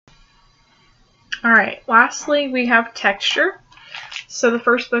Alright, lastly we have texture. So the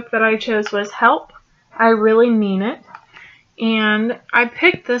first book that I chose was Help, I Really Mean It. And I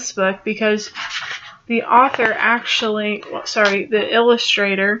picked this book because the author actually, the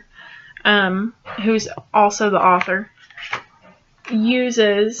illustrator, who's also the author,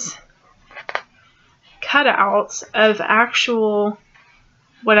 uses cutouts of actual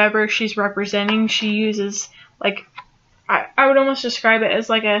whatever she's representing. She uses, like, I would almost describe it as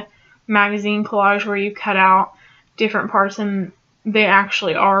like a magazine collage where you cut out different parts and they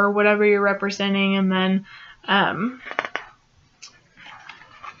actually are whatever you're representing. And then,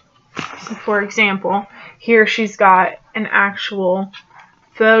 so for example, here she's got an actual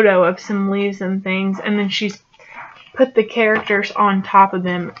photo of some leaves and things, and then she's put the characters on top of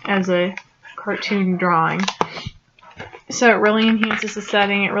them as a cartoon drawing. So it really enhances the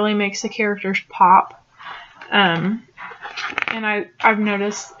setting. It really makes the characters pop. And I've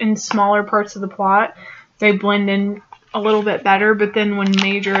noticed in smaller parts of the plot, they blend in a little bit better, but then when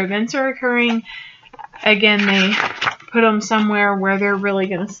major events are occurring, again, they put them somewhere where they're really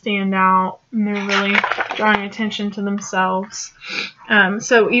going to stand out and they're really drawing attention to themselves.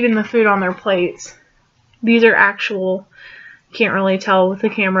 So even the food on their plates, these are actual, can't really tell with the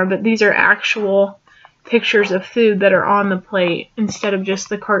camera, but these are actual pictures of food that are on the plate instead of just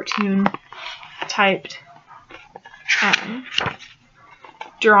the cartoon typed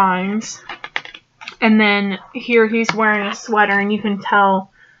drawings. And then here he's wearing a sweater, and you can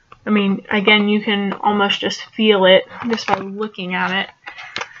tell, I mean, again, you can almost just feel it just by looking at it.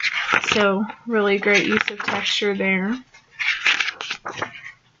 So really great use of texture there.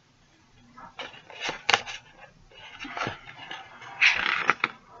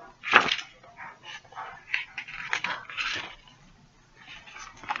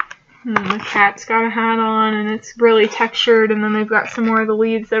 And the cat's got a hat on, and it's really textured, and then they've got some more of the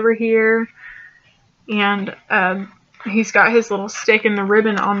leaves over here. And he's got his little stick, and the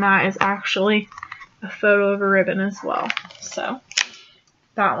ribbon on that is actually a photo of a ribbon as well. So,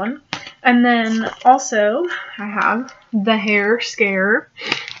 that one. And then also, I have the hair scare.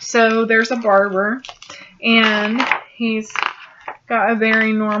 So, there's a barber, and he's got a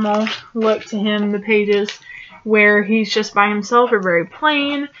very normal look to him. The pages where he's just by himself are very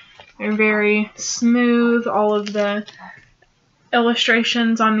plain. They're very smooth. All of the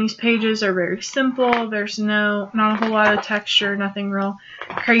illustrations on these pages are very simple. There's not a whole lot of texture, nothing real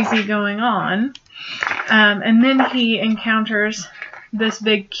crazy going on. And then he encounters this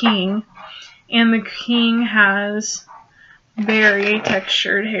big king, and the king has very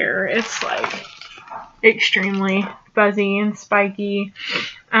textured hair. It's like extremely fuzzy and spiky,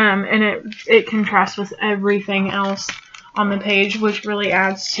 and it contrasts with everything else on the page, which really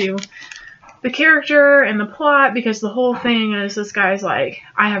adds to the character and the plot, because the whole thing is this guy's like,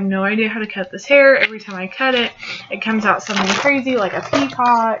 I have no idea how to cut this hair. Every time I cut it, it comes out something crazy like a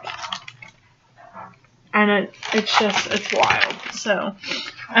peacock, and it's wild. So,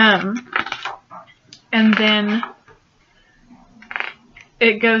 and then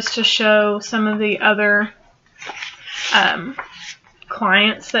it goes to show some of the other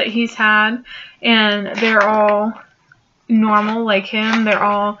clients that he's had, and they're all normal like him. They're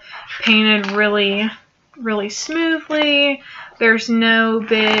all painted really, really smoothly. There's no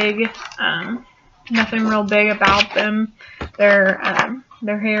big, nothing real big about them. Their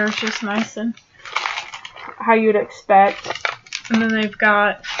hair is just nice and how you'd expect. And then they've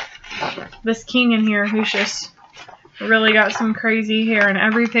got this king in here who's just really got some crazy hair, and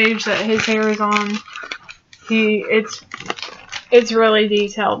every page that his hair is on, it's really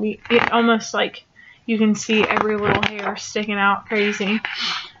detailed. It almost like you can see every little hair sticking out crazy.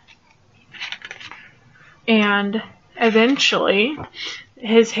 And eventually,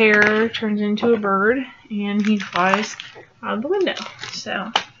 his hair turns into a bird, and he flies out of the window.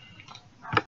 So,